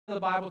of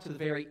the Bible to the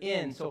very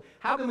end. So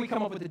how can we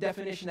come up with a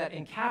definition that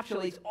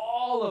encapsulates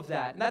all of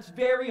that? And that's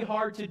very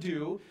hard to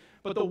do.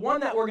 But the one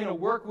that we're going to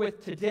work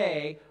with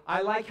today,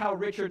 I like how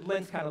Richard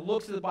Lentz kind of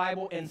looks at the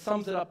Bible and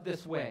sums it up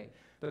this way.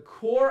 The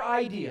core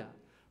idea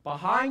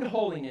behind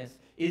holiness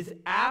is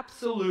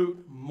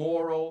absolute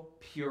moral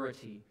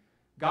purity.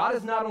 God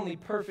is not only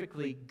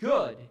perfectly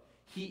good,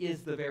 he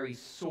is the very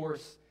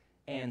source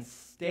and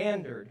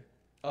standard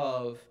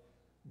of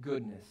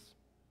goodness.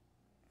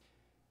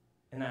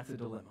 And that's a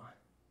dilemma.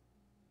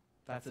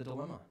 That's a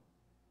dilemma.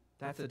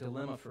 That's a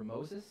dilemma for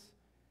Moses.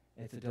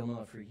 It's a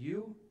dilemma for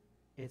you.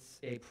 It's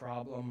a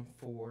problem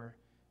for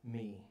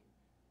me.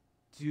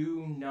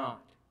 Do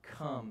not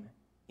come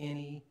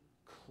any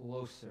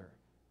closer,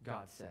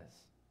 God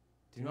says.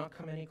 Do not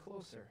come any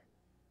closer.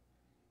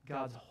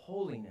 God's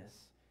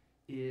holiness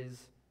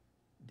is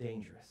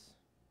dangerous.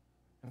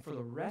 And for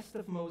the rest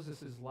of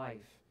Moses'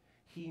 life,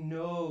 he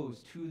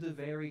knows to the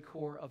very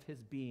core of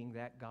his being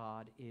that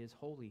God is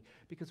holy,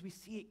 because we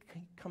see it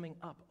coming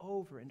up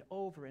over and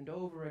over and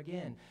over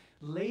again.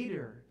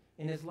 Later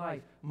in his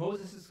life,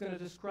 Moses is going to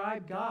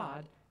describe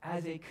God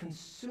as a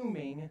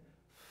consuming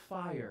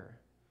fire.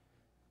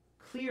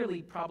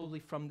 Clearly, probably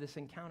from this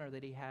encounter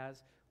that he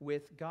has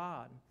with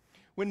God.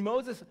 When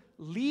Moses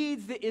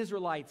leads the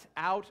Israelites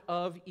out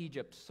of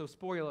Egypt, so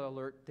spoiler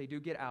alert, they do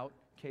get out,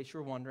 in case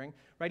you're wondering,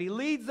 right? He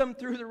leads them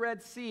through the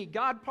Red Sea.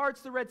 God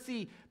parts the Red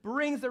Sea,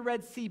 brings the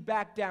Red Sea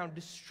back down,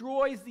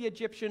 destroys the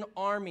Egyptian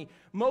army.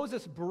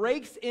 Moses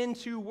breaks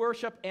into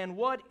worship, and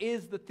what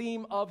is the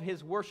theme of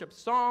his worship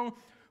song?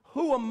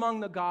 Who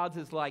among the gods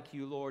is like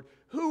you, Lord?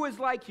 Who is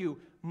like you?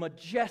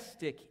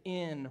 Majestic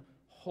in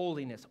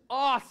holiness,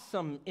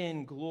 awesome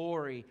in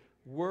glory,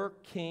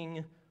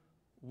 working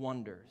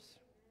wonders.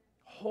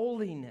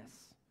 Holiness,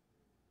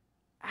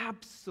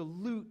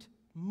 absolute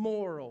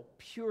moral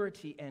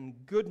purity and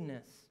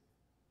goodness.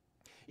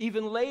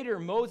 Even later,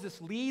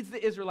 Moses leads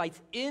the Israelites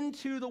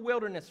into the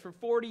wilderness for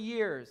 40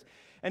 years.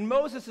 And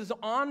Moses is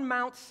on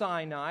Mount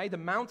Sinai, the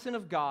mountain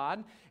of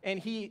God, and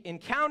he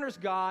encounters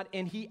God,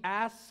 and he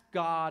asks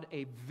God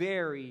a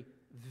very,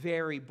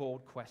 very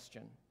bold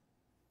question.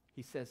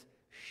 He says,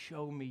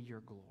 "Show me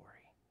your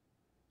glory.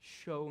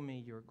 Show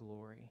me your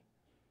glory."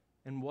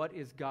 And what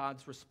is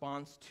God's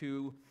response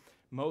to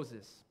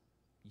Moses?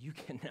 "You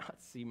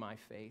cannot see my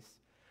face,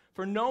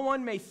 for no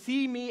one may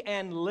see me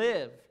and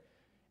live."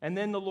 And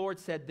then the Lord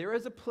said, "There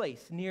is a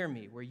place near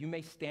me where you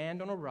may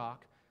stand on a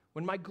rock.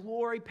 When my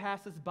glory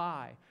passes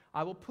by,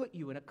 I will put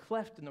you in a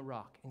cleft in the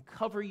rock and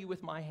cover you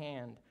with my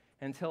hand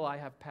until I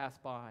have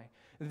passed by.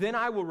 Then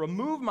I will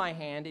remove my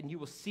hand and you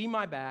will see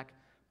my back,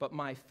 but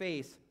my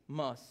face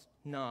must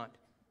not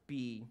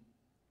be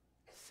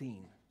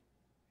seen,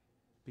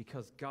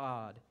 because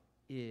God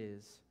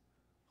is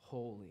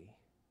holy."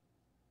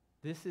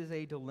 This is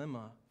a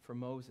dilemma for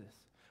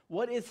Moses.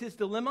 What is his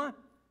dilemma?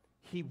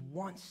 He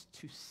wants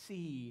to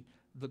see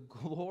the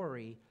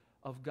glory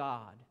of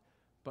God,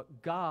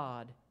 but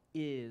God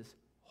is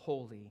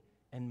holy,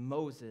 and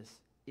Moses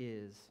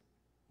is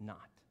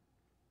not.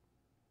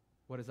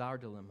 What is our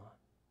dilemma?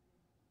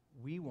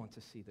 We want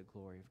to see the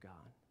glory of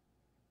God,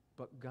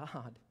 but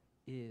God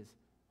is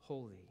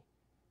holy,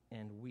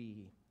 and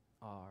we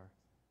are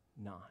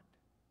not.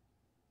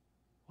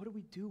 What do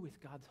we do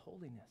with God's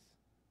holiness?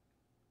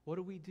 What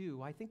do we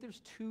do? I think there's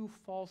two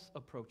false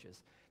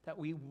approaches that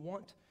we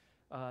want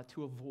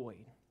to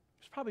avoid.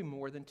 There's probably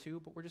more than two,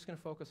 but we're just going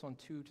to focus on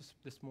two just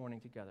this morning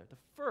together. The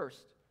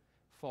first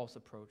false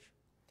approach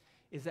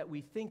is that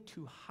we think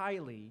too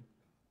highly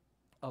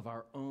of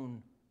our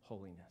own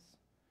holiness.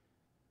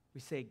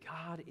 We say,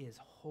 God is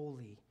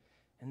holy,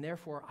 and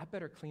therefore I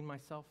better clean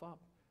myself up.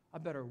 I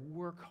better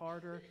work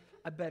harder.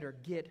 I better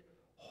get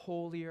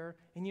holier.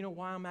 And you know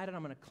why I'm at it?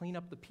 I'm going to clean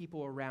up the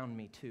people around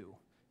me too.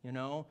 You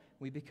know,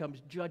 we become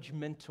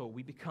judgmental.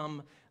 We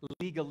become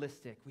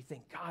legalistic. We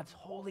think God's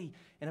holy,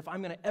 and if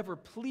I'm going to ever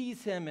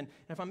please him, and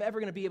if I'm ever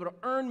going to be able to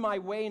earn my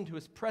way into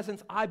his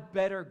presence, I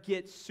better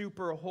get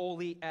super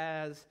holy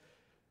as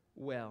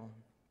well.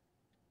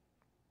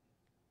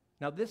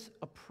 Now, this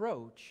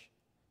approach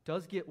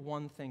does get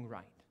one thing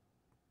right.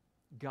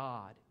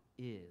 God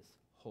is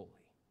holy.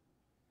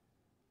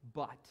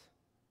 But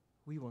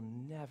we will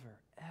never,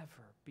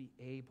 ever be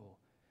able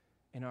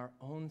in our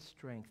own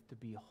strength to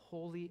be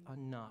holy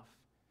enough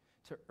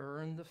to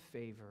earn the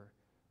favor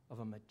of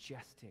a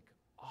majestic,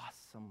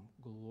 awesome,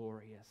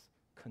 glorious,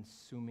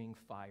 consuming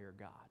fire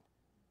God.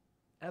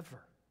 Ever.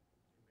 Amen.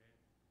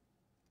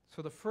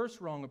 So the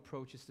first wrong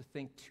approach is to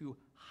think too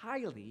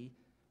highly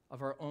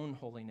of our own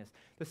holiness.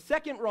 The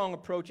second wrong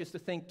approach is to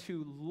think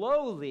too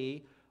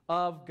lowly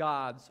of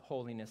God's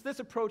holiness. This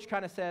approach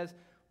kind of says,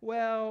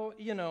 well,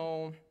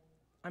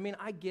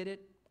 I get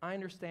it. I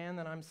understand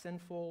that I'm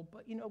sinful,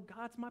 but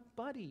God's my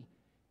buddy.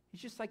 He's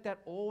just like that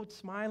old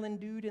smiling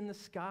dude in the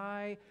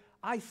sky.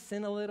 I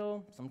sin a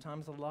little,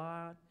 sometimes a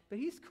lot, but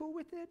he's cool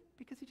with it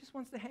because he just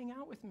wants to hang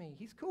out with me.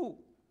 He's cool.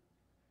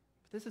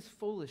 But this is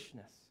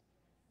foolishness.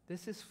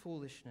 This is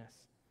foolishness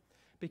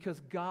because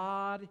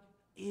God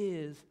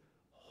is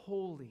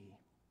holy.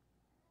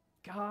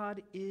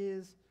 God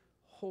is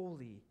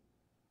holy,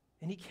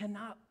 and he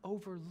cannot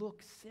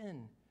overlook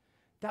sin.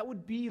 That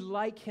would be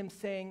like him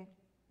saying,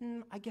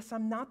 I guess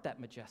I'm not that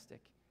majestic.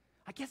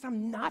 I guess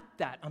I'm not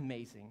that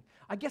amazing.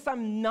 I guess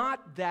I'm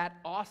not that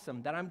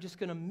awesome that I'm just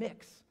going to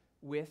mix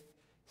with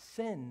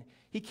sin.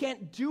 He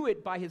can't do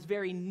it by his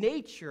very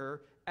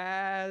nature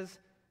as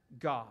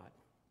God.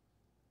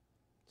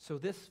 So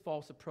this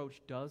false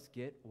approach does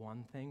get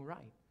one thing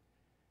right,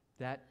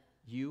 that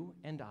you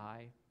and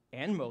I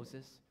and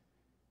Moses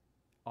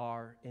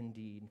are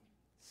indeed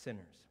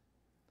sinners.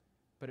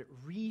 But it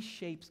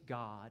reshapes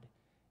God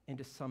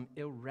into some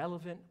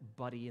irrelevant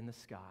buddy in the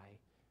sky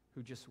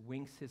who just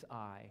winks his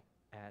eye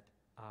at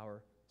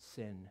our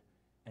sin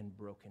and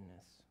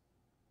brokenness.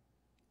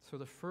 So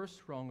the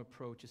first wrong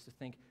approach is to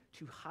think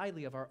too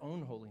highly of our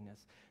own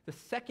holiness. The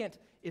second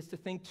is to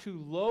think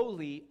too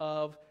lowly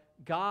of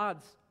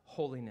God's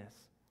holiness.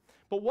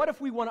 But what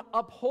if we want to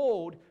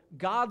uphold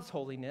God's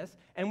holiness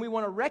and we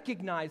want to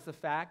recognize the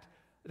fact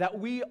that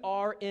we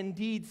are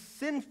indeed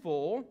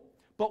sinful,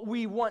 but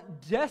we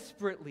want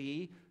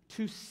desperately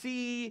to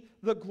see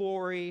the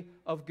glory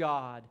of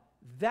God?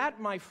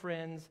 That, my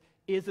friends,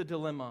 is a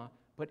dilemma.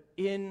 But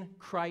in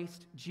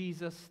Christ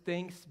Jesus,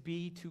 thanks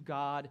be to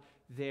God,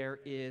 there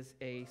is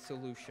a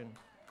solution.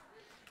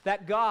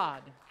 That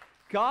God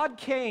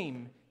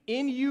came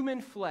in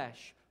human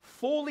flesh,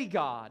 fully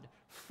God,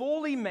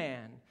 fully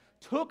man,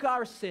 took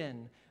our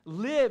sin,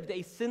 lived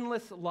a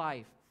sinless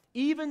life.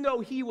 Even though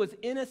he was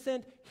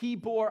innocent, he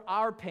bore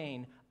our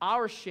pain,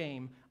 our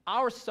shame,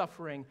 our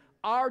suffering,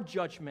 our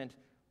judgment,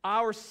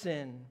 our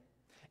sin.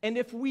 And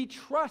if we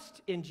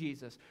trust in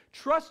Jesus,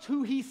 trust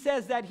who he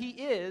says that he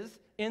is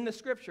in the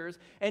scriptures,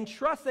 and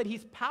trust that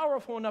he's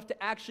powerful enough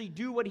to actually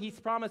do what he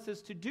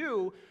promises to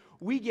do,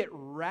 we get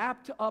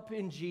wrapped up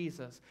in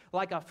Jesus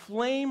like a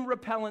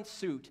flame-repellent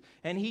suit,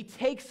 and he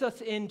takes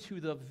us into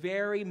the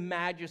very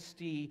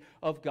majesty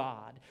of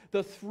God,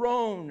 the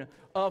throne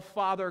of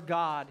Father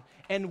God,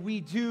 and we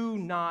do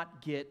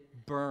not get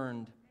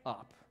burned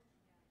up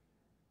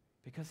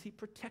because he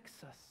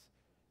protects us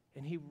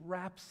and he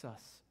wraps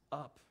us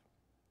up.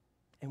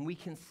 And we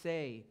can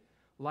say,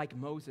 like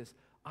Moses,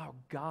 our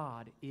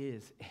God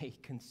is a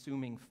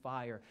consuming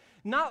fire.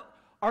 Not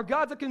our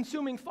God's a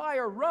consuming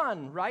fire,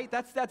 run, right?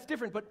 That's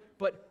different.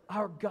 But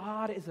our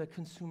God is a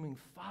consuming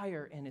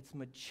fire, and it's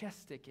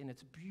majestic, and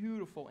it's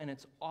beautiful, and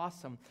it's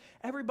awesome.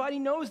 Everybody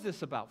knows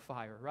this about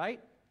fire, right?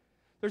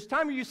 There's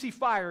times where you see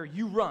fire,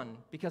 you run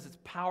because it's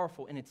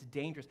powerful and it's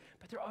dangerous.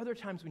 But there are other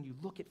times when you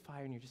look at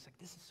fire and you're just like,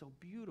 this is so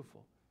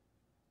beautiful,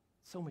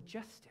 so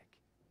majestic,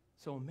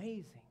 so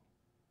amazing.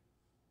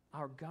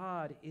 Our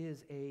God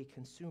is a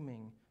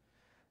consuming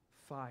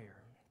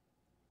fire.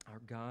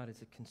 Our God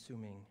is a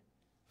consuming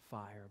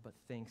fire, but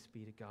thanks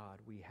be to God,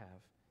 we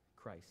have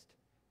Christ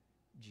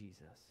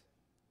Jesus.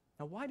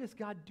 Now, why does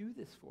God do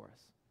this for us?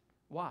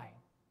 Why?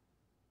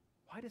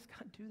 Why does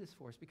God do this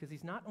for us? Because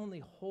he's not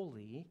only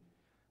holy,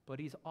 but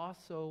he's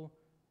also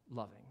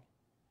loving.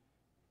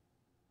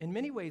 In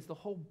many ways, the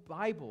whole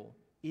Bible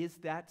is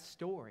that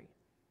story.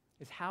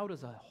 Is how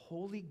does a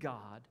holy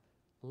God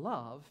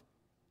love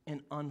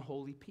an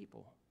unholy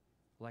people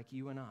like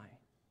you and I?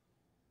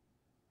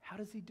 How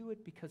does he do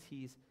it? Because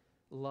he's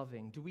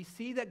loving. Do we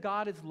see that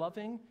God is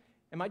loving?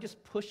 Am I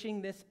just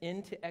pushing this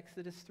into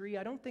Exodus 3?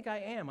 I don't think I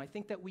am. I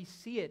think that we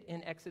see it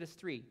in Exodus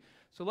 3.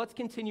 So let's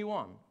continue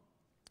on.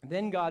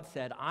 Then God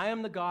said, I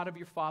am the God of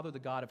your father, the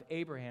God of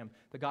Abraham,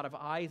 the God of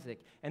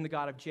Isaac, and the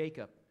God of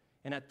Jacob.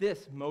 And at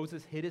this,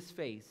 Moses hid his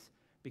face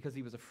because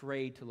he was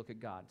afraid to look at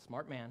God.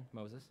 Smart man,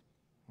 Moses.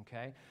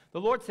 Okay? The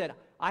Lord said,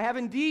 I have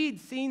indeed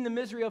seen the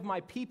misery of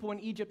my people in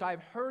Egypt. I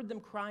have heard them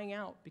crying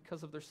out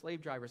because of their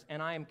slave drivers,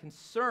 and I am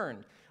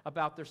concerned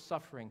about their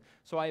suffering.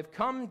 So I have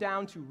come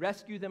down to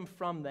rescue them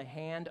from the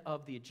hand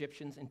of the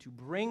Egyptians and to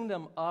bring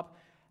them up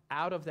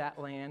out of that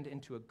land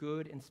into a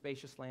good and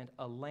spacious land,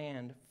 a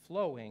land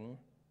flowing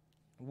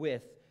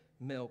with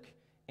milk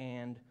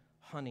and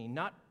honey.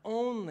 Not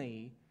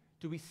only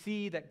do we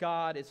see that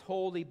God is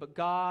holy, but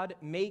God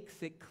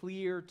makes it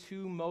clear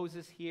to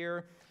Moses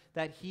here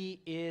that he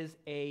is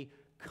a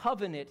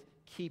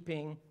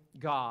covenant-keeping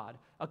God.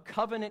 A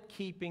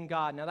covenant-keeping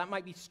God. Now, that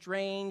might be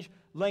strange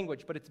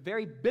language, but it's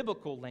very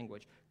biblical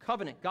language.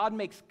 Covenant. God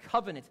makes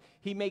covenants.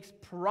 He makes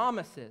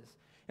promises.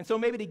 And so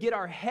maybe to get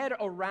our head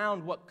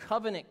around what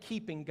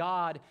covenant-keeping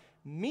God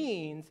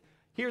means,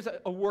 here's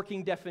a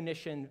working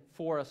definition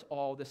for us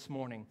all this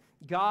morning.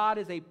 God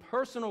is a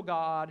personal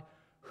God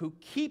who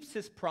keeps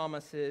his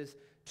promises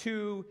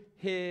to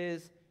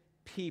his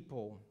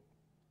people.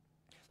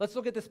 Let's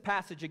look at this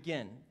passage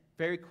again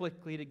very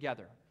quickly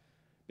together.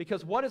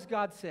 Because what does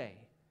God say?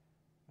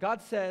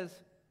 God says,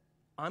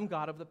 I'm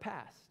God of the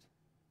past.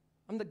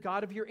 I'm the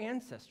God of your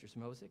ancestors,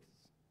 Moses,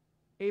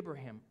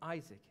 Abraham,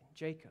 Isaac,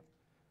 Jacob.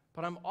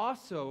 But I'm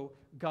also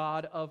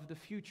God of the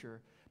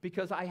future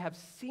because I have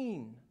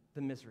seen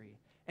the misery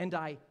and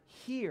I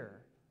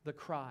hear the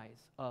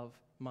cries of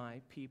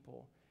my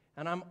people.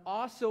 And I'm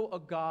also a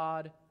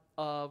God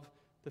of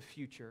the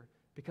future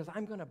because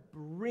I'm going to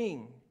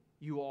bring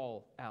you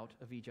all out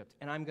of Egypt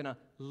and I'm going to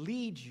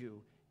lead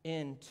you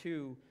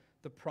into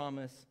the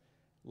promised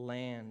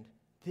land.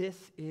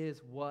 This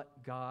is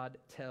what God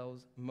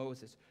tells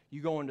Moses.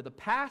 You go into the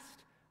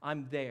past,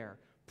 I'm there.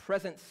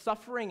 Present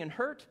suffering and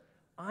hurt,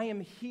 I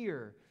am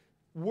here.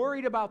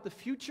 Worried about the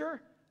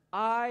future,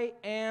 I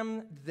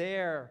am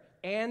there.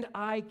 And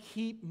I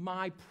keep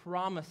my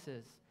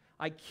promises.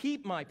 I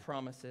keep my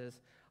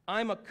promises.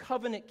 I'm a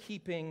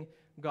covenant-keeping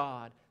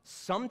God.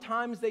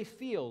 Sometimes they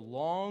feel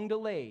long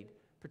delayed,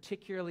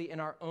 particularly in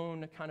our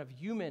own kind of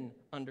human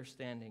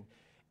understanding.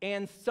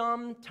 And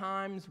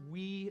sometimes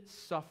we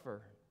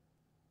suffer.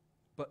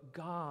 But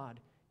God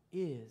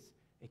is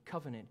a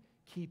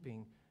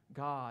covenant-keeping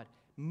God.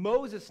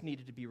 Moses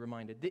needed to be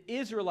reminded. The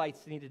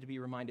Israelites needed to be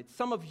reminded.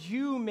 Some of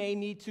you may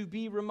need to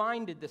be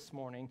reminded this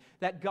morning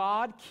that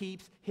God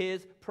keeps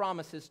his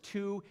promises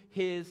to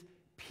his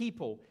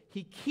people.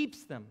 He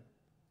keeps them.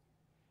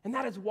 And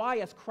that is why,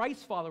 as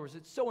Christ followers,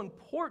 it's so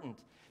important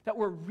that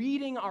we're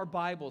reading our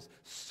Bibles,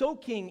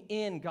 soaking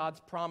in God's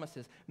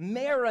promises,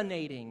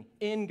 marinating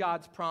in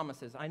God's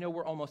promises. I know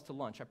we're almost to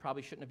lunch. I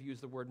probably shouldn't have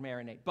used the word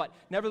marinate, but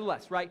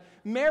nevertheless, right?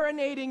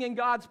 Marinating in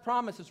God's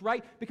promises,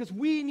 right? Because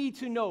we need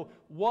to know,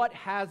 what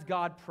has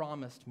God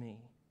promised me?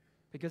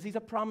 Because he's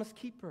a promise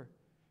keeper.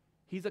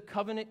 He's a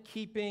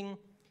covenant-keeping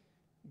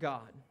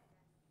God.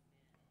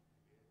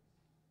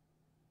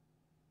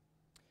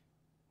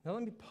 Now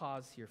let me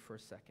pause here for a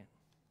second.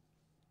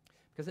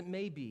 Because it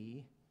may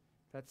be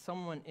that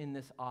someone in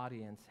this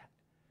audience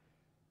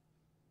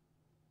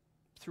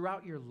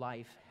throughout your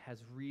life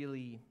has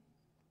really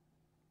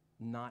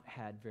not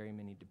had very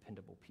many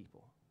dependable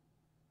people.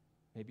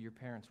 Maybe your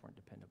parents weren't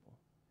dependable.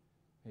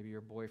 Maybe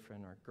your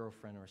boyfriend or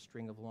girlfriend or a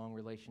string of long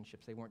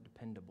relationships, they weren't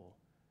dependable.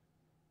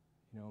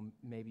 You know,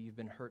 maybe you've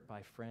been hurt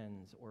by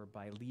friends or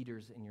by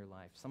leaders in your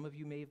life. Some of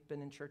you may have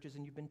been in churches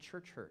and you've been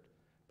church hurt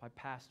by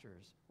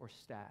pastors or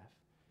staff.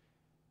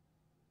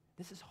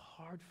 This is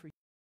hard for you.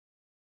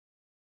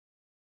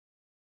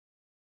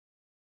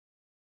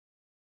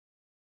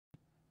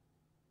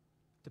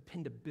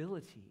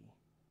 Dependability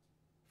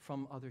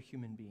from other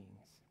human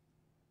beings.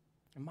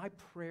 And my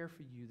prayer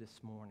for you this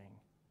morning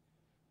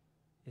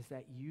is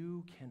that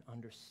you can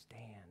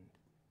understand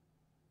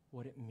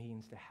what it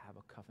means to have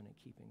a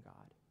covenant-keeping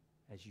God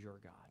as your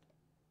God.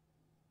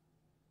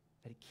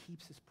 That he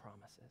keeps his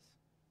promises.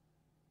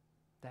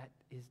 That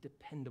is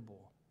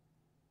dependable.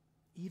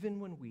 Even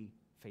when we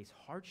face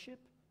hardship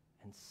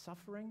and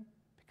suffering,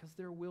 because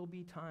there will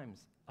be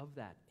times of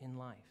that in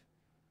life.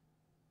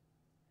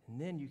 And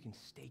then you can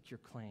stake your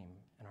claim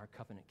in our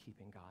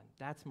covenant-keeping God.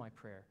 That's my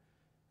prayer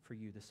for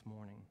you this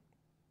morning.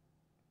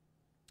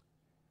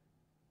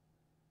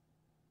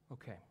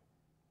 Okay.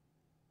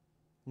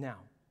 Now,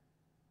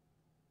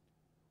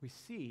 we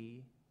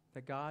see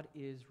that God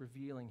is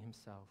revealing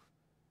himself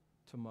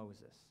to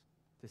Moses.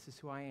 This is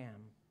who I am.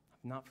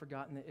 I've not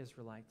forgotten the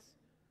Israelites.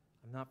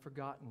 I've not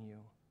forgotten you.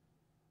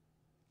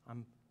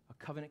 I'm a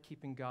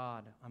covenant-keeping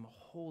God. I'm a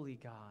holy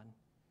God.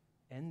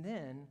 And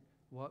then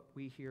what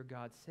we hear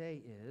God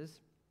say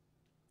is,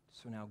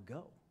 so now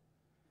go.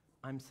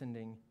 I'm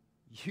sending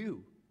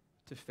you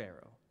to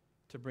Pharaoh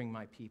to bring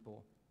my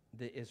people,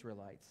 the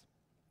Israelites,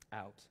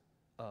 out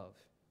of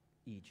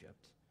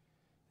Egypt.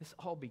 This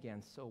all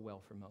began so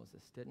well for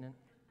Moses, didn't it?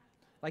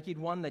 Like he'd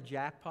won the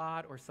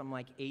jackpot or some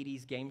like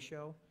 80s game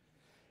show.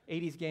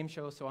 80s game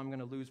show, so I'm going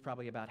to lose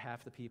probably about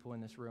half the people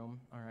in this room.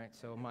 All right,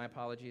 so my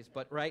apologies.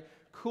 But, right,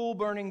 cool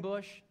burning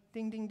bush,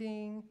 ding, ding,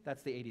 ding.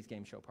 That's the 80s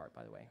game show part,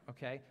 by the way,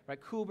 okay? Right,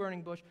 cool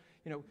burning bush,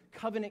 you know,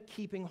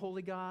 covenant-keeping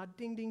holy God,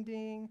 ding, ding,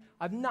 ding.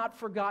 I've not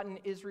forgotten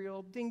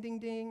Israel, ding, ding,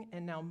 ding.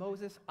 And now,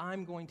 Moses,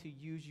 I'm going to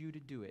use you to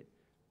do it.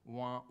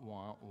 Wah,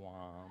 wah,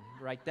 wah.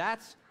 Right,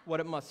 that's what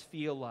it must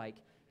feel like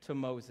to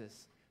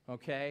Moses,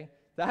 okay?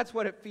 That's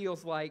what it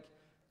feels like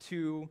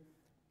to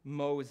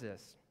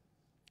Moses.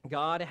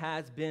 God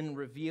has been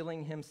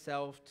revealing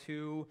himself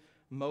to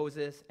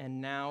Moses, and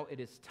now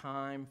it is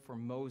time for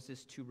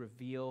Moses to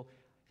reveal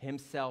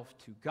himself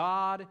to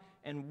God.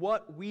 And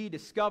what we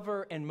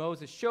discover, and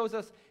Moses shows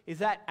us, is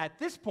that at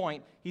this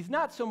point, he's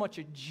not so much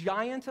a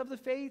giant of the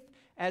faith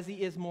as he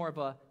is more of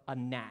a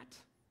gnat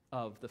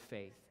of the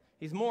faith.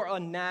 He's more a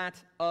gnat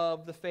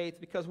of the faith,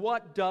 because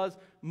what does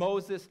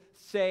Moses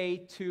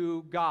say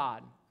to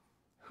God?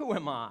 Who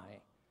am I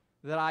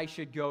that I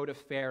should go to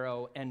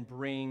Pharaoh and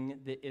bring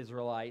the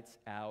Israelites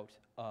out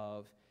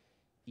of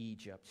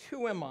Egypt?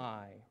 Who am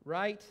I,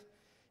 right?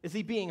 Is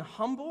he being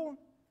humble?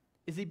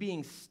 Is he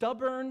being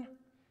stubborn?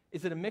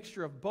 Is it a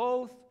mixture of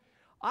both?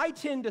 I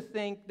tend to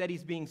think that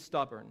he's being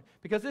stubborn,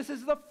 because this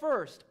is the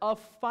first of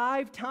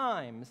 5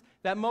 times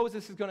that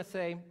Moses is going to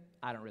say,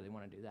 I don't really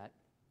want to do that.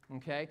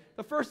 Okay?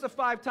 The first of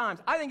 5 times.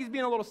 I think he's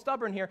being a little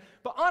stubborn here,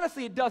 but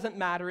honestly, it doesn't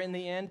matter in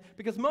the end,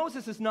 because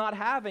Moses is not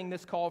having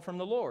this call from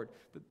the Lord.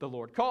 The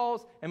Lord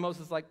calls, and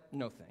Moses is like,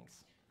 no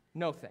thanks.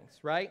 No thanks,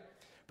 right?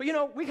 But you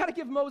know, we got to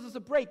give Moses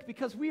a break,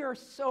 because we are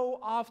so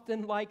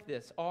often like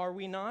this, are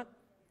we not?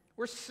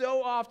 We're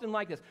so often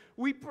like this.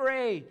 We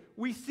pray,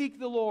 we seek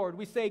the Lord,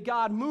 we say,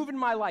 God, move in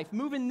my life,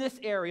 move in this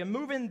area,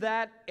 move in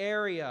that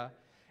area.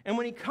 And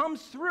when he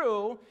comes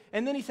through,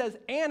 and then he says,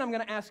 and I'm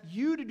going to ask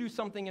you to do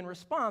something in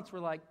response,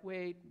 we're like,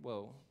 wait,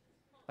 whoa.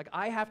 Like,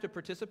 I have to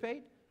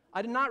participate?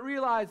 I did not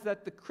realize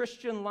that the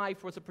Christian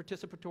life was a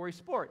participatory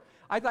sport.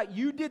 I thought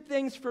you did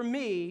things for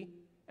me,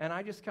 and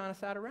I just kind of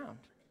sat around,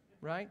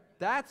 right?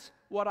 That's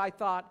what I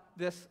thought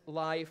this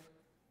life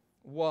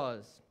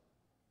was.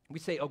 We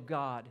say, oh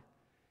God,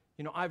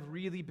 I've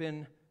really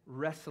been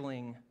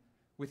wrestling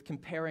with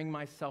comparing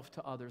myself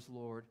to others,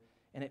 Lord,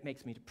 and it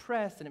makes me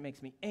depressed, and it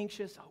makes me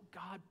anxious. Oh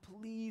God,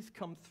 please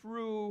come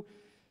through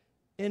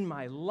in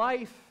my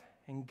life.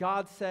 And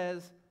God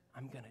says,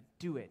 I'm going to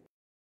do it.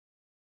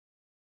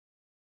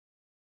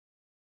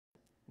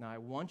 Now, I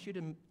want you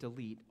to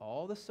delete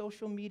all the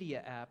social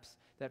media apps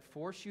that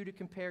force you to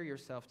compare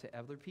yourself to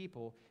other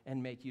people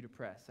and make you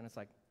depressed. And it's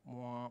like,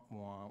 wah,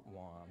 wah,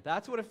 wah.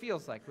 That's what it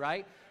feels like,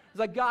 right? It's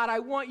like, God, I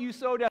want you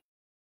so desperately.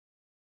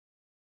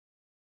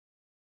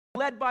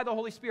 Led by the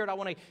Holy Spirit, I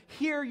want to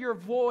hear your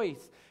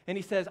voice. And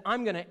he says,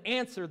 I'm going to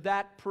answer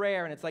that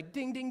prayer. And it's like,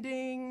 ding, ding,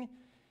 ding.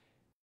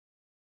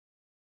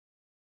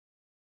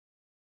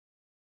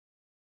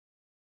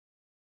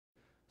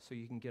 So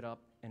you can get up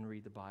and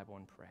read the Bible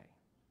and pray.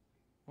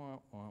 Wah,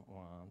 wah,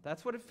 wah.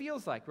 That's what it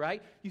feels like,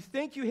 right? You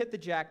think you hit the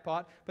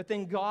jackpot, but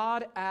then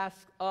God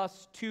asks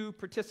us to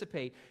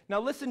participate. Now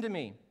listen to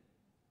me.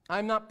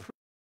 I'm not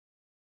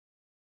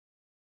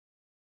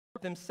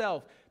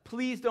themselves.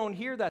 Please don't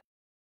hear that.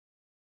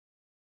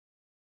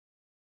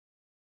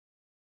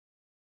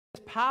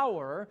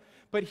 Power,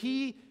 but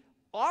he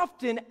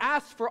often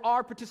asks for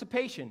our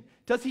participation.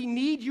 Does he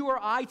need you or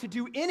I to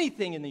do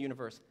anything in the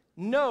universe?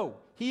 No,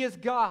 he is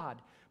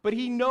God. But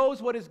he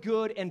knows what is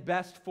good and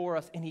best for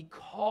us, and he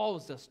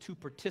calls us to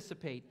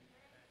participate.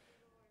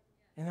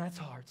 And that's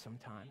hard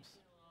sometimes.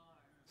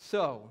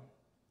 So,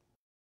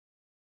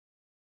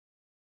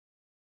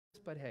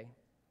 but hey,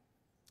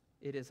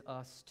 it is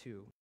us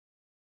too.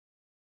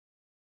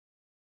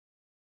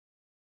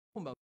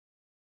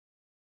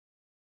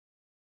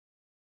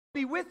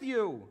 Be with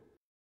you.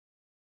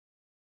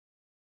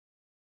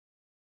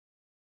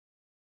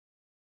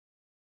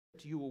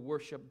 You will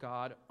worship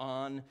God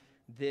on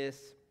this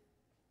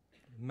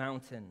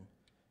mountain.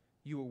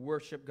 You will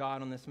worship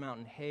God on this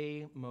mountain.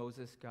 Hey,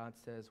 Moses, God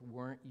says,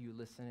 weren't you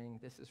listening?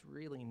 This is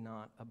really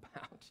not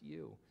about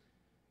you.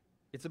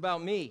 It's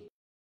about me.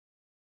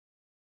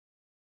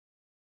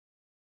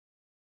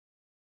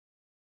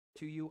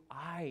 To you,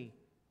 I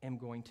am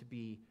going to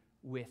be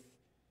with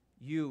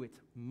you.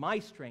 It's my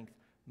strength,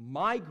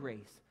 my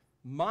grace,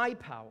 my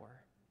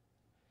power.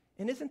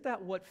 And isn't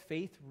that what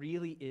faith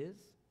really is?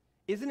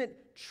 Isn't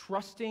it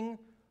trusting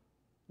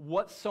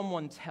what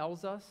someone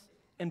tells us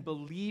and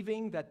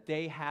believing that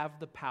they have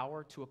the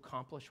power to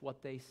accomplish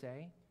what they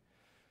say?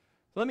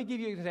 So let me give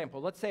you an example.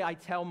 Let's say I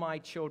tell my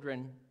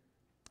children,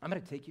 I'm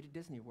going to take you to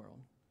Disney World.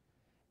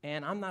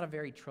 And I'm not a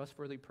very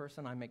trustworthy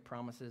person. I make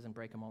promises and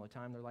break them all the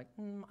time. They're like,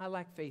 I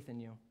lack faith in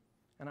you.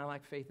 And I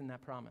lack faith in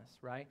that promise,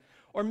 right?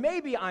 Or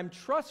maybe I'm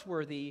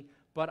trustworthy,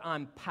 but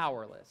I'm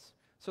powerless.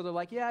 So they're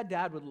like, yeah,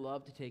 Dad would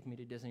love to take me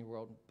to Disney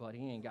World, but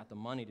he ain't got the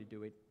money to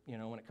do it.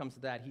 When it comes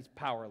to that, he's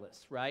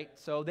powerless, right?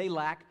 So they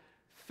lack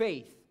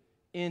faith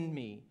in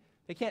me.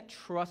 They can't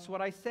trust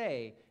what I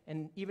say.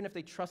 And even if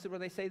they trusted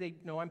what I say, they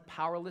know I'm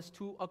powerless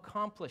to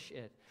accomplish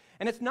it.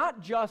 And it's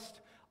not just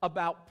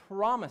about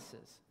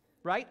promises,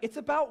 right? It's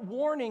about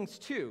warnings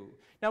too.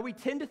 Now, we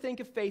tend to think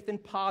of faith in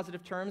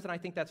positive terms, and I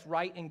think that's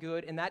right and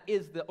good, and that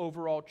is the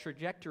overall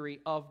trajectory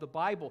of the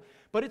Bible.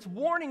 But it's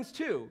warnings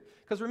too,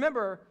 because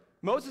remember,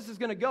 Moses is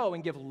going to go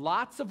and give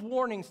lots of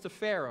warnings to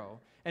Pharaoh,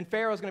 and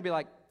Pharaoh's going to be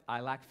like, I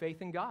lack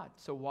faith in God,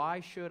 so why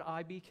should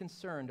I be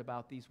concerned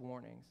about these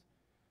warnings?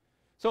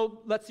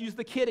 So let's use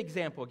the kid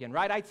example again,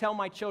 right? I tell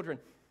my children,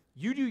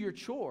 you do your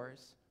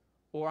chores,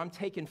 or I'm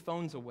taking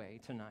phones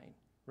away tonight,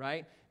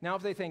 right? Now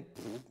if they think,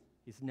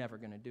 he's never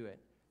going to do it,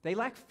 they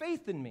lack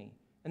faith in me,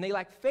 and they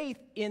lack faith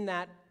in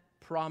that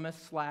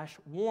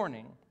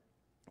promise/warning.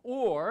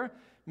 Or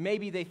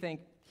maybe they think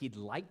he'd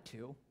like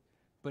to,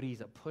 but he's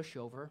a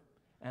pushover,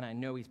 and I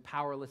know he's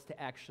powerless to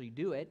actually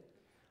do it.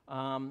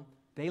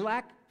 They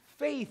lack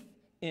faith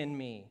in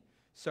me.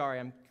 Sorry,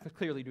 I'm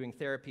clearly doing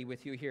therapy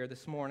with you here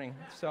this morning,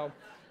 so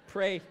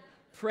pray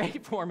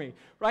for me,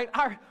 right?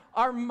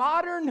 Our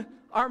modern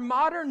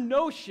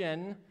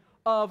notion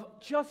of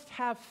just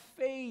have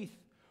faith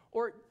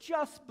or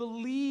just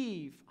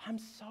believe, I'm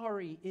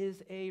sorry,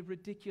 is a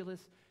ridiculous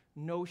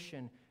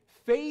notion.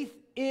 Faith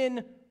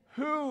in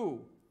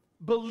who?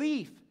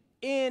 Belief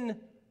in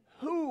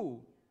who?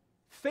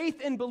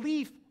 Faith and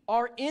belief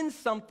are in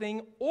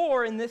something,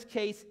 or in this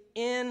case,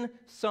 in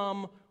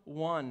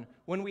someone.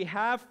 When we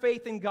have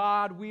faith in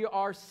God, we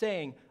are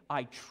saying,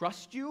 I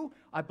trust you,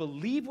 I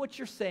believe what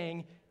you're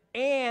saying,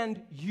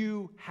 and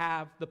you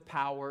have the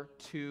power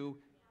to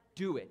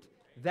do it.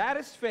 That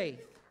is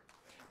faith.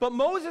 But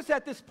Moses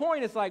at this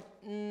point is like,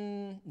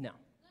 no.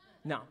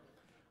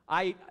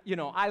 I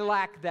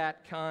lack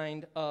that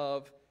kind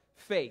of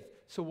faith.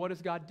 So what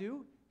does God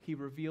do? He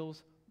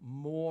reveals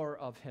more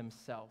of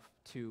himself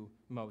to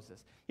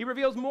Moses. He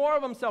reveals more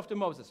of himself to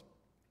Moses.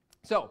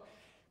 So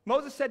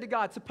Moses said to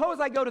God, suppose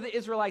I go to the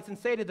Israelites and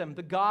say to them,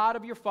 the God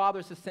of your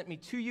fathers has sent me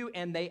to you,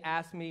 and they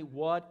ask me,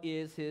 what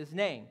is his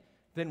name?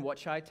 then what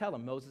shall I tell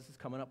him? Moses is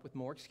coming up with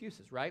more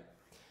excuses, right?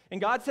 And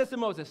God says to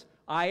Moses,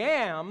 I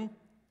am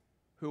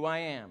who I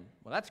am.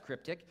 Well, that's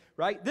cryptic,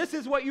 right? This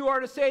is what you are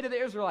to say to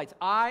the Israelites.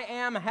 I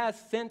am has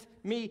sent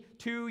me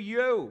to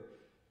you.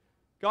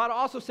 God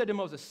also said to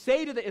Moses,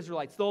 say to the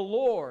Israelites, the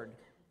Lord,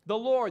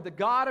 the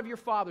God of your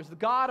fathers, the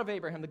God of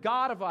Abraham, the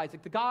God of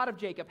Isaac, the God of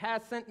Jacob,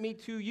 has sent me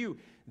to you.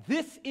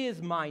 This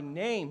is my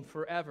name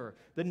forever,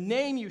 the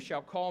name you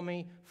shall call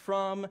me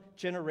from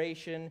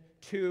generation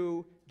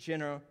to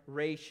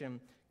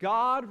generation.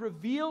 God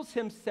reveals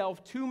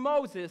himself to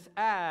Moses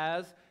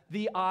as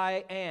the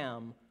I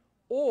am,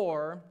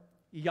 or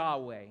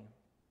Yahweh.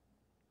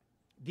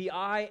 The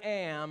I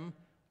am,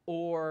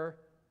 or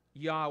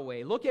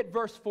Yahweh. Look at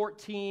verse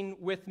 14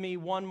 with me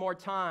one more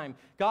time.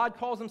 God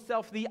calls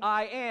himself the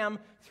I am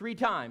 3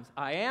 times.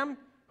 I am,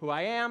 who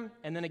I am,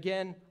 and then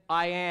again,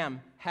 I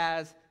am,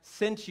 has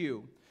sent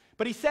you.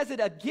 But he says it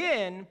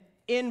again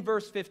in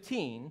verse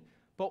 15,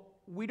 but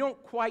we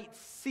don't quite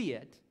see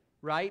it,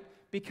 right?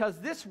 Because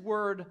this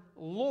word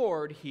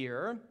Lord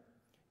here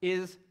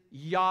is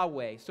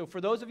Yahweh. So for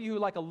those of you who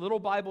like a little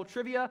Bible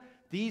trivia,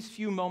 these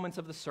few moments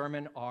of the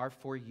sermon are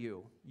for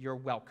you. You're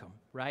welcome,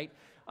 right?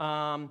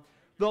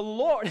 The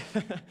Lord,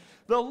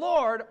 the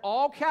Lord,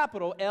 all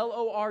capital,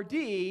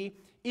 L-O-R-D,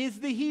 is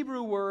the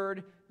Hebrew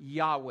word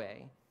Yahweh.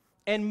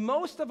 And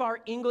most of our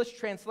English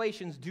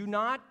translations do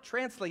not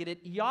translate it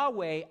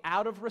Yahweh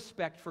out of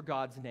respect for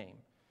God's name.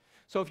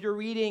 So if you're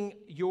reading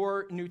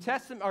your New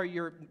Testament, or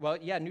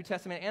New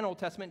Testament and Old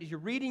Testament, as you're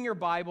reading your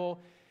Bible,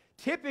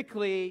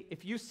 typically,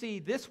 if you see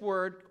this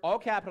word, all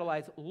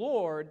capitalized,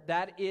 Lord,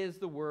 that is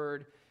the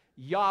word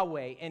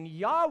Yahweh. And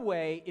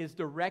Yahweh is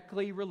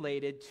directly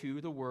related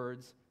to the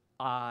words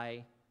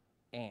I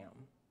am.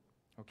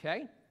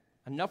 Okay?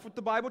 Enough with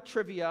the Bible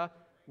trivia.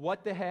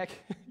 What the heck?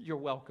 You're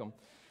welcome.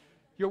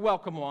 You're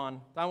welcome,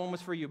 Juan. That one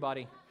was for you,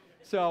 buddy.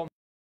 So,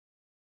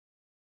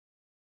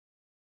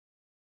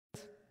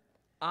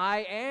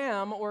 I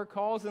am, or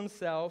calls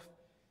himself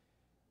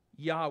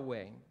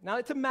Yahweh. Now,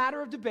 it's a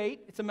matter of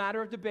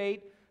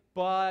debate.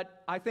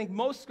 But I think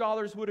most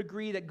scholars would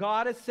agree that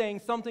God is saying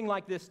something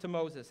like this to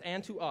Moses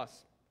and to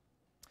us.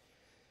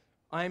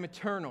 I am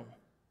eternal.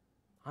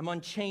 I'm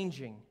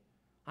unchanging.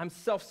 I'm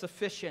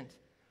self-sufficient.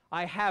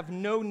 I have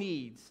no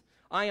needs.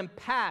 I am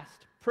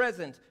past,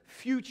 present,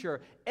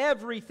 future.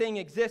 Everything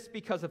exists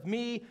because of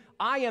me.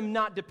 I am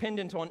not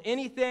dependent on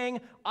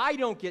anything. I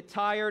don't get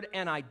tired,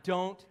 and I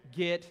don't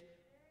get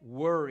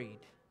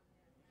worried.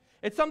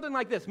 It's something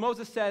like this.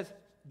 Moses says,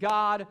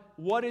 God,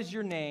 what is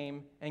your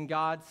name? And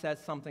God says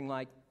something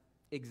like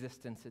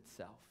existence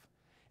itself.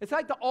 It's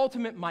like the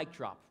ultimate mic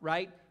drop,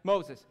 right?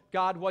 Moses,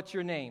 God, what's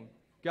your name?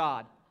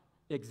 God,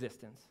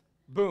 existence.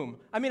 Boom.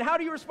 I mean, how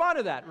do you respond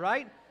to that,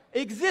 right?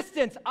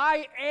 Existence,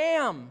 I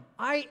am,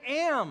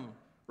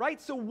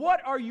 right? So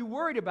what are you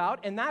worried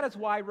about? And that is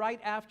why right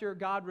after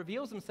God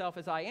reveals himself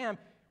as I am,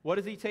 what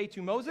does he say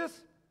to Moses?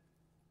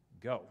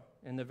 Go.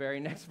 In the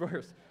very next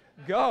verse.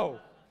 Go,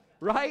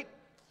 right?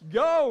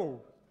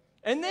 Go.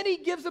 And then he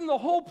gives them the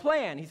whole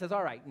plan. He says,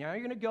 all right, now you're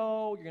going to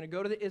go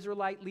to the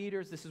Israelite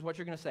leaders, this is what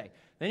you're going to say.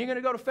 Then you're going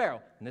to go to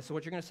Pharaoh, and this is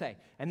what you're going to say.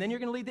 And then you're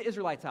going to lead the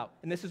Israelites out,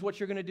 and this is what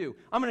you're going to do.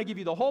 I'm going to give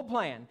you the whole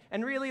plan.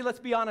 And really, let's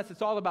be honest,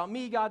 it's all about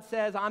me, God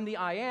says. I'm the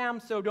I am,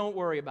 so don't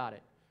worry about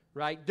it,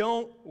 right?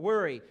 Don't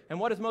worry. And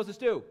what does Moses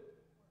do?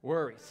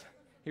 Worries.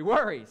 He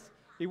worries,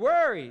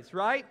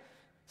 right?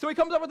 So he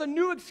comes up with a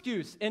new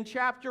excuse in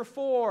chapter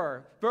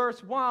 4,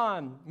 verse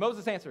 1.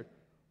 Moses answered,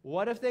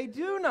 what if they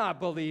do not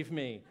believe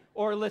me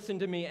or listen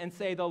to me and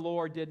say the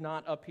Lord did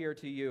not appear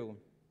to you?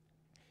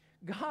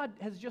 God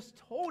has just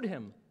told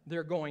him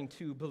they're going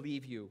to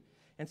believe you.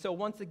 And so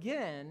once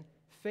again,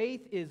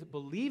 faith is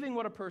believing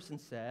what a person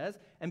says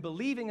and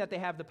believing that they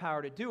have the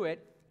power to do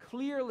it.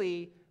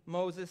 Clearly,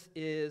 Moses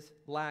is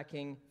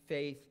lacking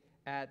faith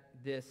at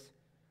this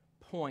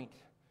point.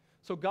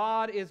 So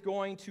God is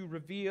going to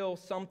reveal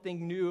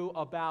something new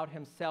about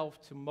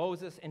himself to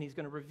Moses, and he's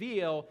going to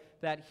reveal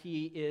that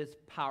he is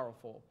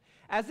powerful.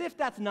 As if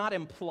that's not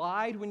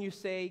implied when you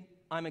say,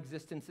 I'm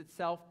existence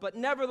itself, but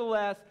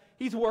nevertheless,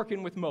 he's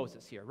working with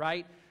Moses here,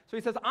 right? So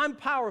he says, I'm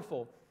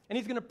powerful, and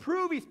he's going to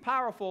prove he's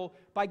powerful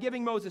by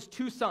giving Moses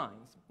 2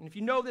 signs. And if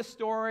you know this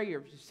story,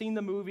 or if you've seen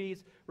the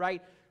movies,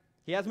 right,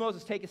 he has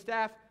Moses take a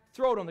staff,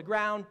 throw it on the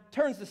ground,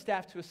 turns the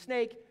staff to a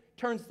snake,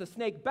 turns the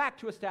snake back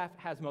to a staff,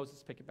 has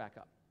Moses pick it back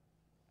up.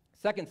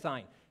 Second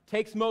sign,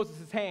 takes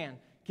Moses' hand,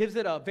 gives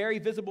it a very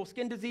visible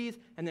skin disease,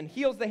 and then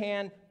heals the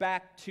hand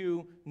back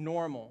to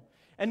normal.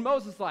 And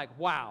Moses is like,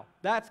 wow,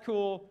 that's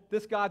cool.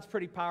 This God's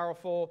pretty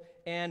powerful.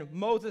 And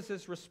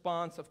Moses'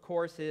 response, of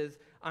course, is,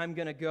 I'm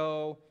going to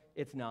go.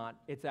 It's not.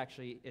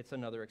 It's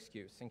another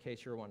excuse, in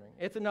case you're wondering.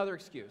 It's another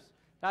excuse.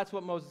 That's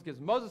what Moses gives.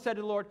 Moses said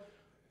to the Lord,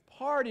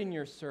 pardon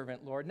your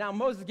servant, Lord. Now,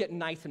 Moses is getting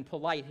nice and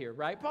polite here,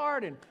 right?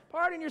 Pardon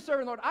your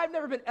servant, Lord. I've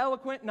never been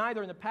eloquent,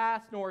 neither in the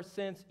past nor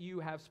since you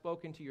have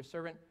spoken to your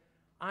servant.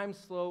 I'm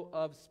slow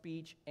of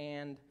speech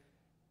and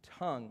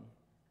tongue.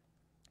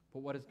 But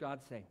what does God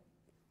say?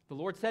 The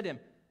Lord said to him,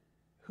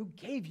 who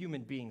gave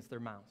human beings their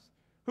mouths?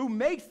 Who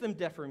makes them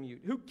deaf or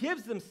mute? Who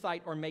gives them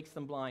sight or makes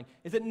them blind?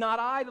 Is it not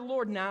I, the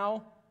Lord?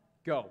 Now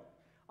go.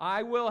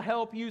 I will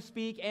help you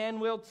speak and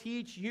will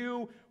teach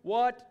you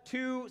what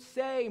to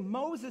say.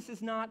 Moses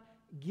is not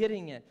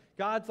getting it.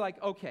 God's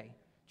like, okay,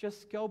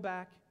 just go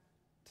back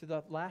to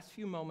the last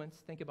few moments.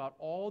 Think about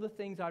all the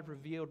things I've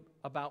revealed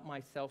about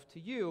myself to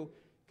you.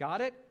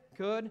 Got it?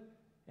 Good.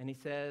 And he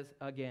says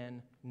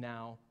again,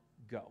 now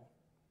go.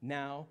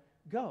 Now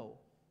go.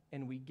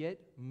 And we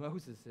get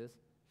Moses'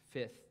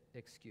 fifth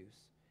excuse.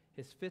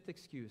 His fifth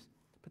excuse.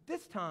 But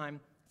this time,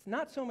 it's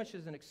not so much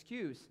as an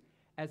excuse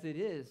as it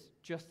is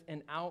just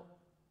an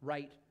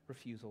outright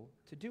refusal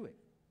to do it.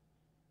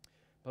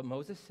 But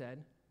Moses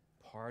said,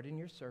 pardon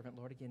your servant,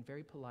 Lord. Again,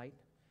 very polite,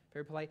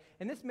 very polite.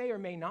 And this may or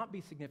may not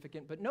be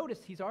significant, but notice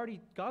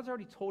God's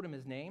already told him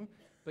his name,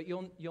 but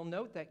you'll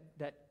note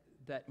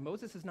that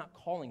Moses is not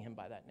calling him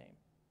by that name,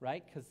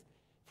 right? Because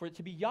for it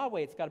to be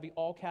Yahweh, it's got to be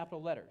all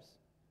capital letters.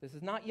 This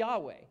is not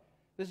Yahweh.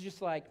 This is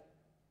just like,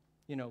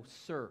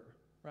 sir,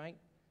 right?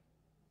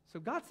 So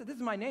God said, this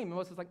is my name. And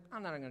Moses is like,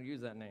 I'm not going to use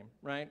that name,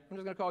 right? I'm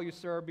just going to call you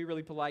sir, be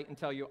really polite, and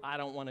tell you I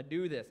don't want to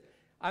do this.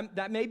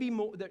 That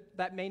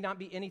may not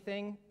be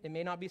anything. It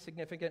may not be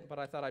significant, but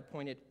I thought I'd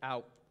point it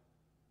out,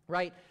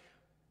 right?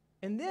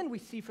 And then we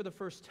see for the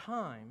first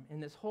time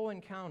in this whole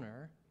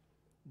encounter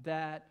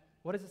that,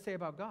 what does it say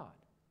about God?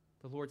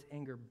 The Lord's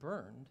anger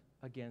burned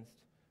against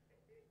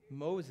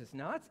Moses.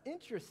 Now, that's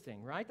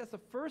interesting, right? That's the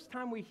first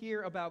time we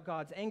hear about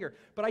God's anger.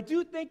 But I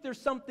do think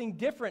there's something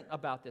different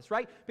about this,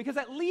 right? Because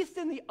at least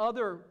in the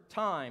other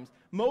times,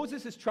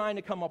 Moses is trying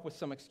to come up with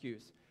some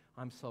excuse.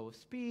 I'm slow of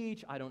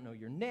speech. I don't know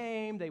your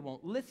name. They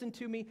won't listen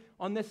to me.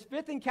 On this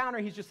fifth encounter,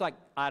 he's just like,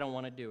 I don't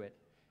want to do it.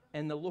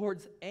 And the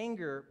Lord's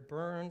anger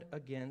burned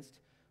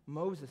against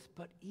Moses.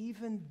 But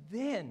even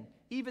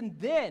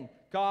then,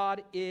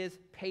 God is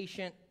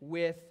patient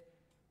with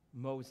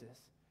Moses.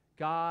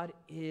 God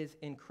is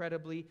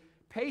incredibly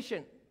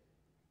patient.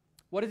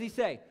 What does he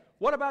say?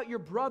 What about your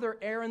brother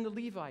Aaron the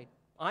Levite?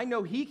 I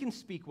know he can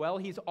speak well.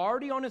 He's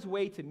already on his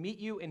way to meet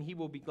you, and he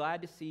will be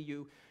glad to see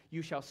you.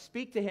 You shall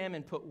speak to him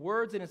and put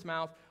words in his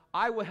mouth.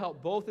 I will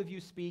help both of you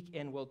speak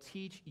and will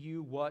teach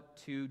you what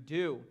to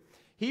do.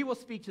 He will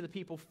speak to the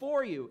people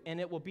for you, and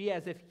it will be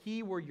as if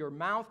he were your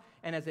mouth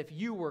and as if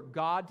you were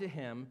God to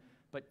him.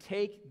 But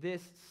take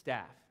this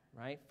staff,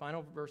 right?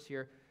 Final verse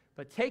here.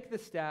 But take the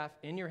staff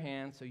in your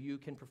hand so you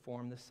can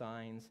perform the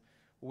signs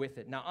with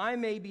it. Now, I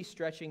may be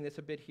stretching this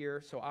a bit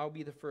here, so I'll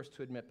be the first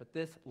to admit, but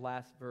this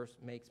last verse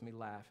makes me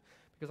laugh.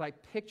 Because I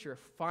picture,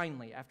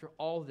 finally, after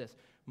all this,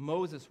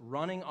 Moses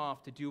running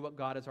off to do what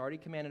God has already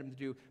commanded him to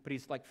do, but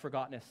he's like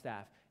forgotten his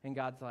staff. And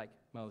God's like,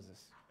 Moses,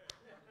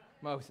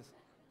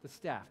 the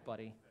staff,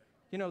 buddy.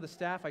 You know, the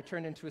staff I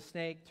turned into a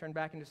snake, turned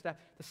back into a staff.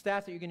 The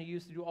staff that you're going to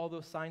use to do all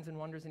those signs and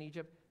wonders in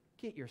Egypt,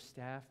 get your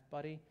staff,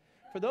 buddy.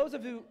 For those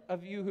of you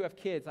who have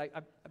kids,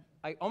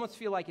 I almost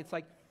feel like it's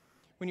like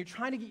when you're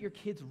trying to get your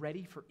kids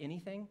ready for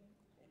anything,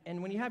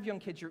 and when you have young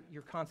kids,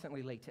 you're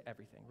constantly late to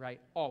everything, right?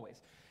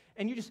 Always.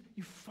 And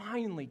you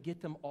finally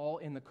get them all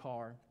in the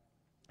car,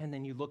 and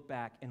then you look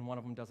back, and one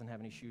of them doesn't have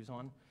any shoes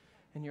on,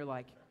 and you're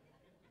like,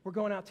 we're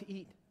going out to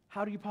eat.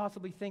 How do you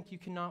possibly think you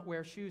cannot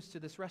wear shoes to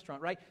this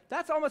restaurant, right?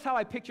 That's almost how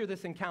I picture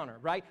this encounter,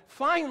 right?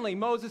 Finally,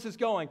 Moses is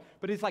going,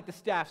 but it's like the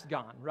staff's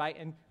gone, right?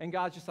 And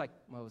God's just like,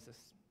 Moses,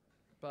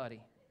 buddy,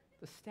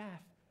 the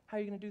staff. How are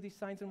you going to do these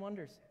signs and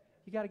wonders?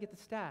 You got to get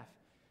the staff.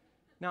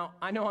 Now,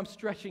 I know I'm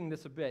stretching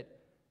this a bit,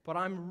 but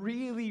I'm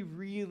really,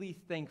 really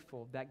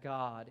thankful that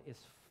God is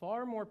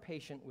far more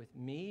patient with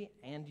me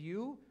and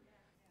you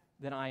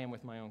than I am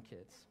with my own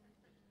kids.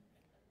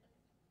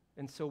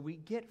 And so we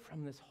get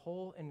from this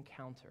whole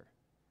encounter,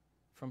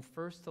 from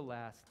first to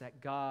last, that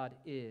God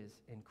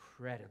is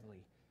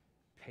incredibly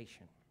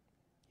patient.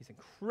 He's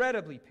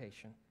incredibly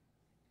patient.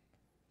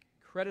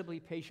 Incredibly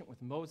patient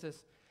with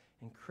Moses,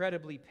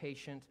 incredibly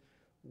patient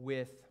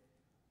with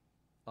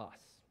us.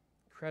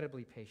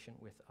 Incredibly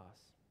patient with us.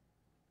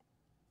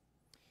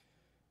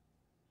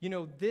 You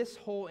know, this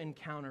whole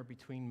encounter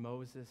between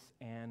Moses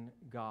and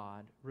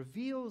God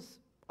reveals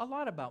a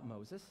lot about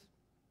Moses,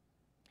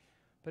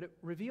 but it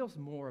reveals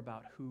more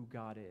about who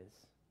God is.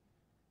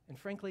 And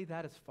frankly,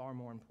 that is far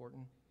more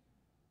important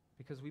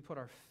because we put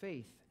our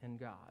faith in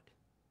God,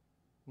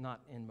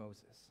 not in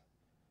Moses.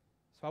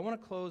 So I want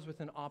to close with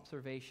an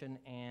observation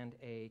and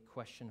a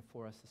question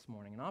for us this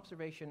morning. An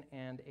observation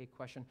and a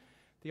question.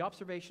 The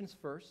observations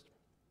first.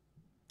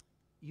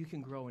 You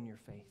can grow in your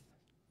faith.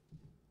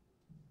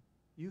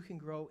 You can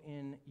grow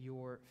in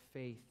your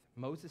faith.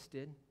 Moses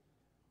did.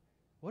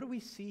 What do we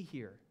see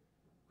here?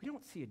 We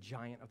don't see a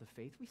giant of the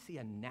faith. We see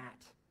a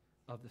gnat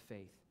of the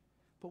faith.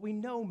 But we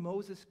know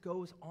Moses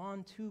goes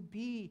on to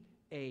be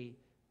a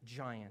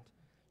giant.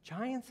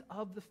 Giants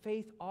of the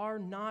faith are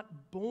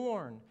not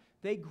born.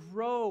 They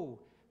grow.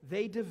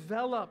 They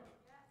develop.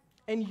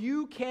 And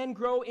you can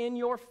grow in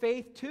your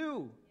faith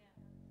too.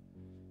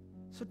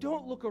 So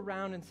don't look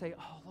around and say,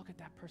 oh, look at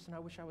that person. I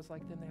wish I was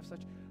like them. They have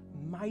such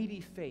mighty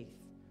faith.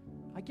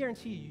 I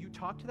guarantee you, you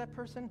talk to that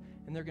person,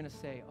 and they're going to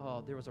say,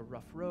 oh, there was a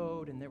rough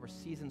road, and there were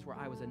seasons where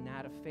I was a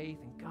gnat of faith,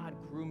 and God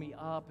grew me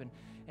up, and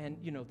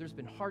there's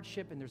been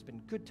hardship, and there's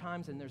been good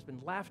times, and there's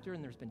been laughter,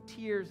 and there's been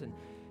tears, and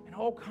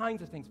all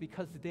kinds of things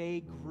because they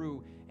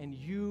grew, and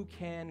you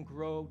can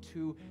grow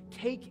too.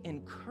 Take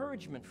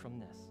encouragement from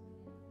this.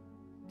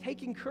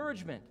 Take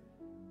encouragement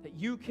that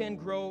you can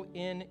grow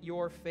in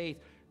your faith.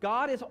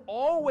 God is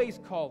always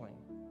calling.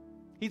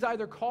 He's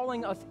either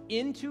calling us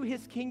into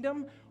his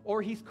kingdom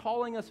or he's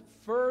calling us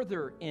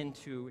further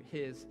into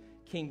his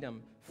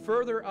kingdom,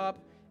 further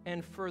up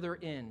and further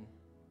in.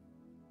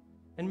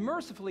 And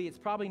mercifully, it's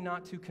probably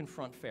not to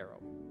confront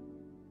Pharaoh,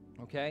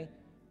 okay?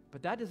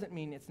 But that doesn't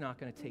mean it's not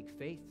going to take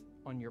faith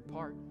on your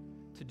part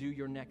to do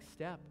your next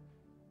step.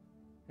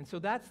 And so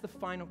that's the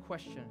final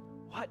question.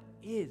 What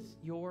is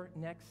your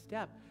next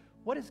step?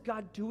 What is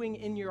God doing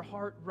in your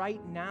heart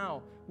right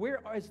now?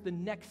 Where is the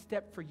next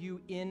step for you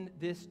in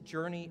this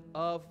journey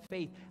of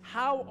faith?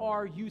 How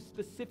are you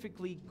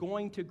specifically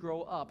going to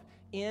grow up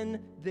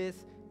in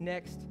this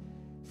next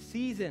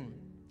season?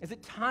 Is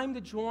it time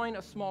to join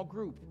a small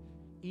group,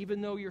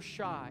 even though you're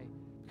shy,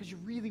 because you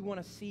really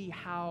want to see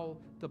how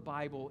the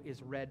Bible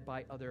is read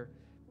by other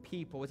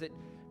people? Is it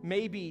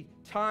maybe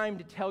time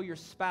to tell your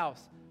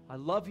spouse, I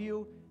love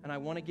you, and I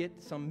want to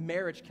get some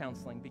marriage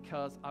counseling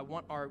because I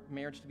want our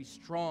marriage to be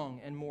strong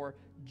and more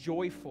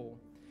joyful?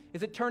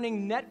 Is it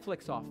turning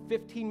Netflix off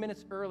 15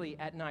 minutes early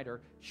at night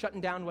or shutting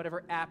down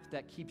whatever app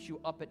that keeps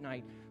you up at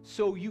night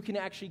so you can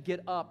actually get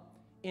up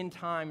in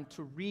time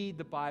to read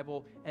the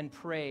Bible and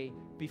pray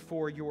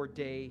before your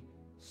day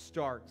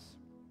starts?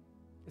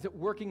 Is it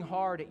working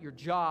hard at your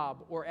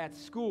job or at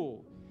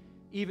school,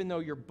 even though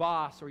your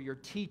boss or your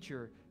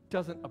teacher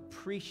doesn't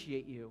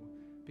appreciate you,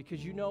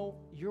 because you know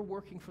you're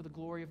working for the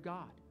glory of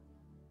God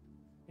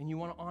and you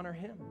want to honor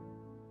him?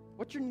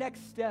 What's your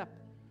next step?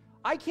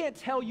 I can't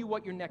tell you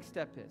what your next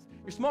step is.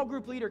 Your small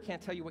group leader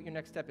can't tell you what your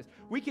next step is.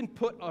 We can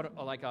put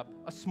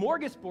a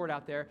smorgasbord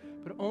out there,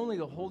 but only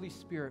the Holy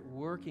Spirit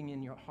working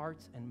in your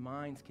hearts and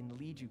minds can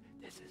lead you.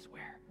 This is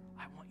where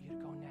I want you to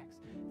go next.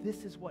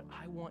 This is what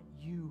I want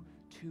you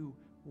to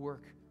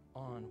work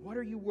on. What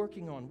are you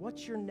working on?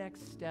 What's your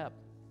next step?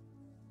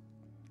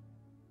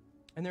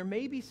 And there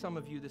may be some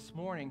of you this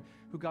morning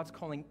who God's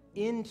calling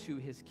into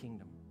his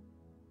kingdom.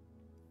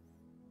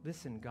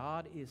 Listen,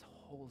 God is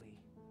holy,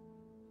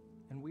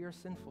 and we are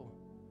sinful.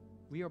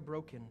 We are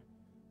broken.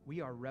 We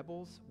are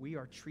rebels. We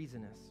are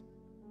treasonous.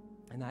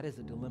 And that is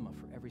a dilemma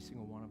for every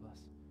single one of us.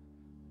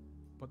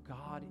 But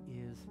God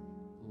is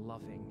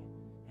loving,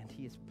 and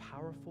he is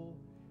powerful.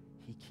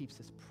 He keeps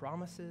his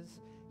promises.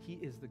 He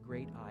is the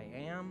great I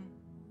am,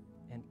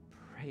 and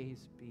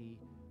praise be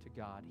to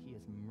God. He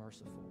is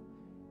merciful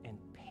and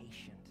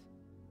patient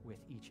with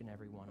each and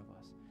every one of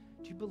us.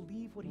 Do you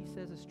believe what he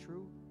says is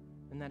true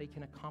and that he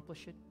can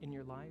accomplish it in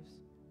your lives?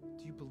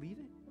 Do you believe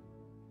it?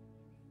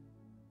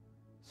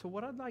 So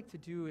what I'd like to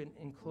do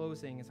in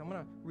closing is I'm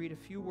going to read a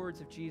few words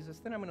of Jesus,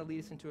 then I'm going to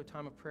lead us into a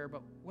time of prayer.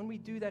 But when we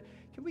do that,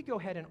 can we go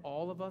ahead and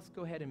all of us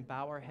go ahead and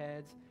bow our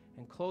heads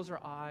and close our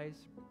eyes,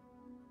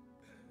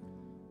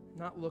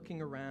 not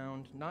looking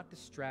around, not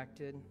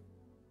distracted.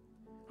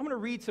 I'm going to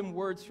read some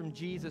words from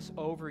Jesus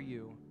over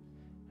you.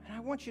 And I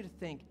want you to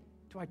think,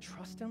 do I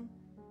trust him?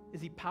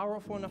 Is he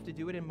powerful enough to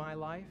do it in my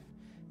life?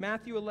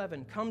 Matthew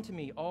 11, come to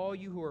me, all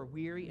you who are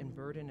weary and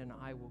burdened, and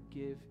I will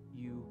give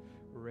you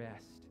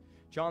rest.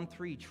 John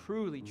 3,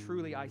 truly,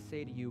 truly, I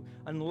say to you,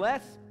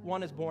 unless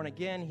one is born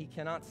again, he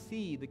cannot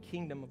see the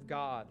kingdom of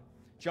God.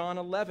 John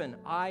 11,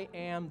 I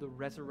am the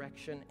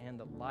resurrection and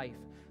the life.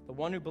 The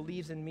one who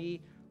believes in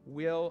me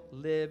will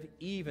live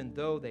even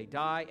though they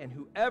die, and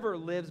whoever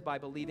lives by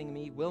believing in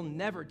me will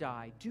never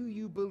die. Do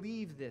you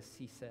believe this,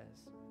 he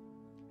says.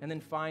 And then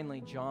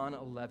finally, John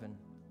 11,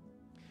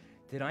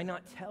 did I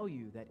not tell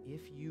you that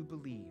if you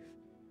believe,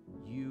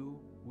 you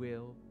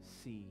will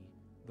see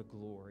the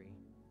glory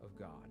of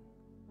God?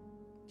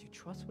 Do you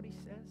trust what he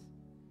says?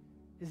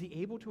 Is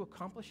he able to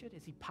accomplish it?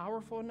 Is he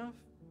powerful enough?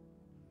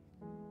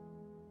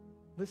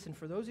 Listen,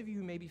 for those of you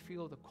who maybe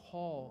feel the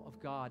call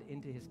of God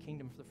into his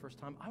kingdom for the first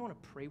time, I want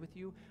to pray with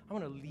you. I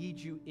want to lead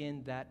you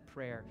in that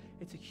prayer.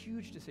 It's a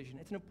huge decision.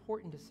 It's an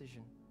important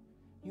decision.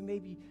 You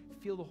maybe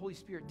feel the Holy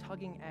Spirit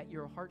tugging at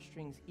your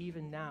heartstrings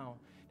even now.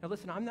 Now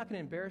listen, I'm not going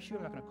to embarrass you.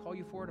 I'm not going to call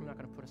you for it. I'm not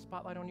going to put a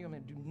spotlight on you. I'm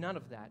going to do none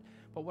of that.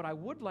 But what I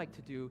would like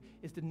to do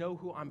is to know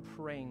who I'm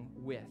praying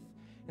with.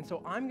 And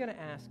so I'm going to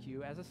ask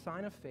you, as a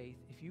sign of faith,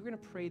 if you're going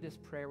to pray this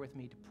prayer with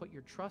me, to put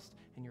your trust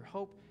and your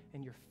hope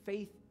and your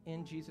faith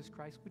in Jesus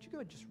Christ, would you go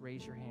ahead and just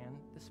raise your hand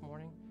this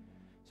morning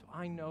so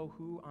I know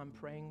who I'm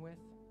praying with?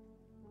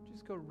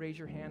 Just go raise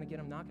your hand again.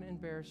 I'm not going to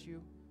embarrass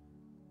you.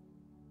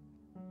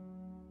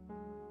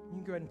 You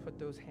can go ahead and put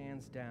those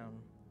hands down.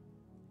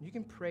 You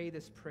can pray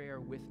this prayer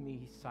with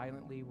me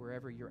silently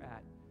wherever you're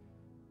at.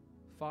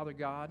 Father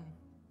God,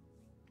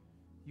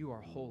 you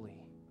are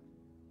holy.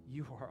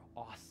 You are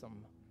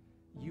awesome.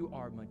 You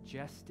are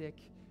majestic.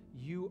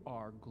 You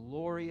are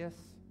glorious.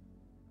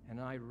 And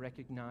I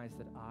recognize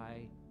that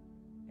I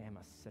am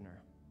a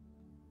sinner.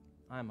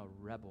 I'm a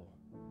rebel.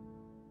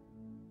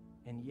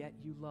 and yet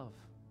you love.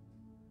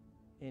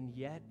 And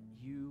yet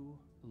you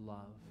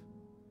love.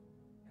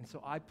 And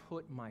so I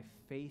put my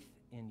faith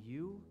in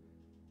you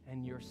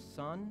and your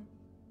Son,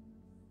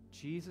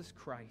 Jesus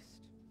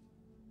Christ,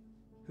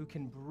 who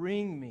can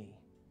bring me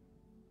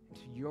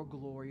into your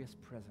glorious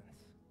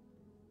presence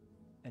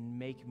and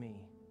make me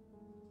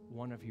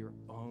one of your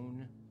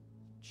own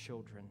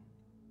children.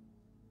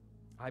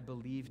 I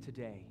believe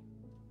today,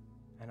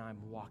 and I'm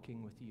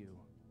walking with you.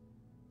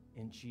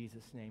 In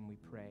Jesus' name we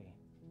pray.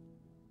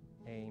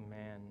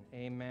 Amen.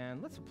 Amen.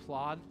 Let's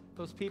applaud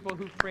those people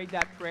who prayed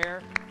that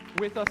prayer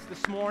with us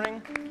this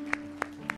morning.